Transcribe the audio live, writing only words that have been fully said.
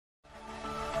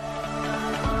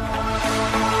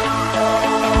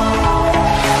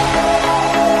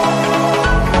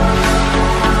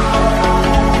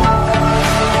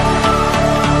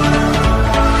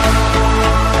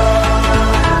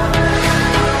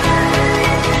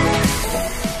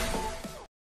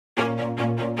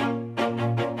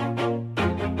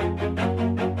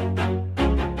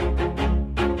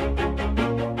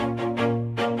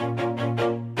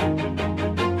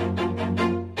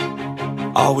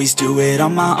always do it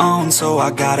on my own, so I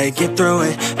gotta get through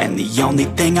it. And the only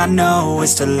thing I know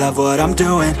is to love what I'm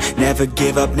doing. Never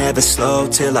give up, never slow,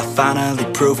 till I finally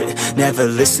prove it. Never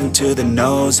listen to the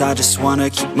no's, I just wanna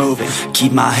keep moving.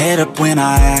 Keep my head up when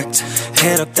I act,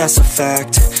 head up, that's a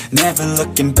fact. Never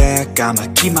looking back, I'ma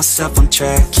keep myself on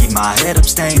track. Keep my head up,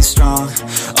 staying strong,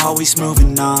 always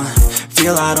moving on.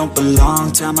 Feel I don't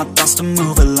belong, tell my thoughts to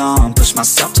move along. Push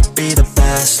myself to be the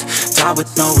best, die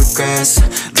with no regrets.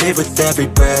 Live with every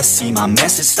breath, see my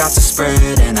message start to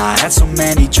spread. And I had so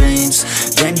many dreams,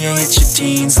 then you hit your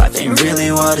teens. Life ain't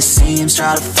really what it seems,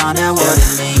 try to find out what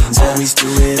it means. Always do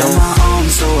it on my own,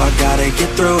 so I gotta get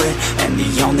through it. And the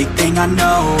only thing I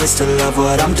know is to love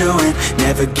what I'm doing.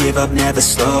 Never give up, never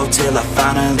slow, till I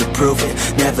finally prove it.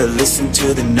 Never listen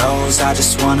to the no's, I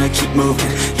just wanna keep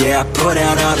moving. Yeah, I put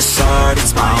out all this art,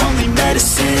 it's my only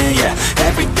medicine. Yeah,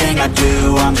 everything I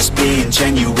do, I'm just being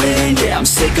genuine. Yeah, I'm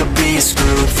sick of being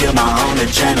screwed, feel my own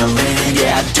adrenaline.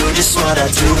 Yeah, I do just what I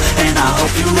do, and I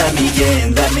hope you let me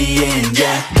in,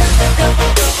 yeah.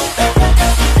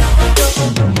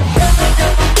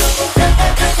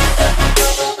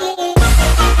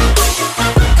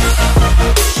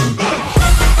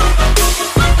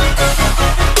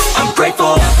 I'm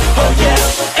grateful, oh yeah,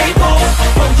 able,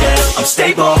 oh yeah, I'm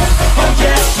stable, oh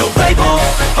yeah, no label,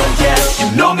 oh yeah,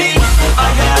 you know me, I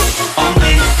have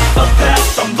only a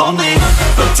path, I'm lonely,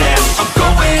 but damn, I'm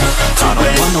going to win. I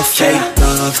don't want no fake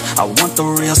love, I want the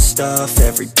real stuff.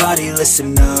 Everybody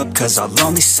listen up, cause I'll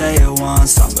only say it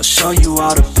once. I'm gonna show you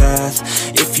all the path,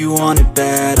 if you want it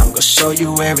bad. I'm gonna show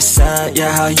you where it's at,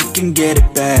 yeah, how you can get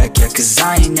it back. Yeah, cause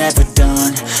I ain't never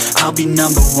done, I'll be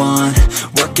number one.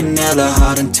 Working hella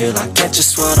hard until I get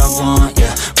just what I want,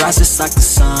 yeah. Rises like the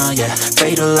sun, yeah,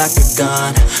 fatal like a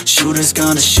gun. Shooters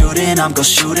gonna shoot and I'm gonna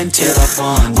shoot until I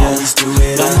won, yeah. Always do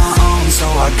it on my own, so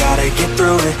I gotta get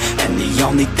through it. And the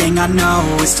only thing I know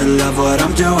is to love what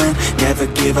I'm doing. Never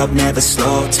give up, never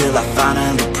slow, till I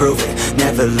finally prove it.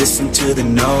 Never listen to the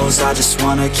no's, I just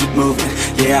wanna keep moving.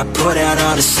 Yeah, I put out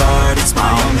all this art, it's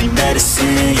my only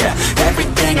medicine. Yeah,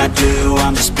 everything I do,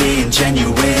 I'm just being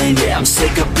genuine. Yeah, I'm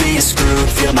sick of being screwed,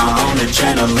 feel my own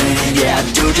adrenaline. Yeah, I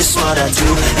do just what I do,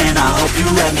 and I hope you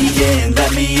let me in,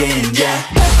 yeah.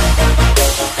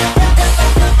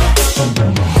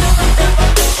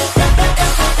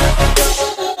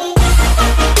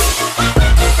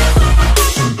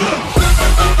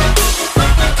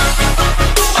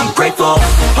 I'm grateful,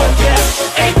 oh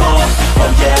yeah, able,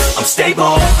 oh yeah, I'm stable,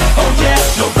 oh yeah,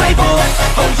 no label,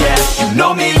 oh yeah, you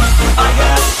know me, I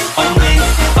have only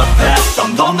a path,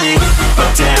 I'm lonely,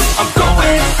 but damn, I'm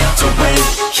going to win,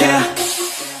 yeah.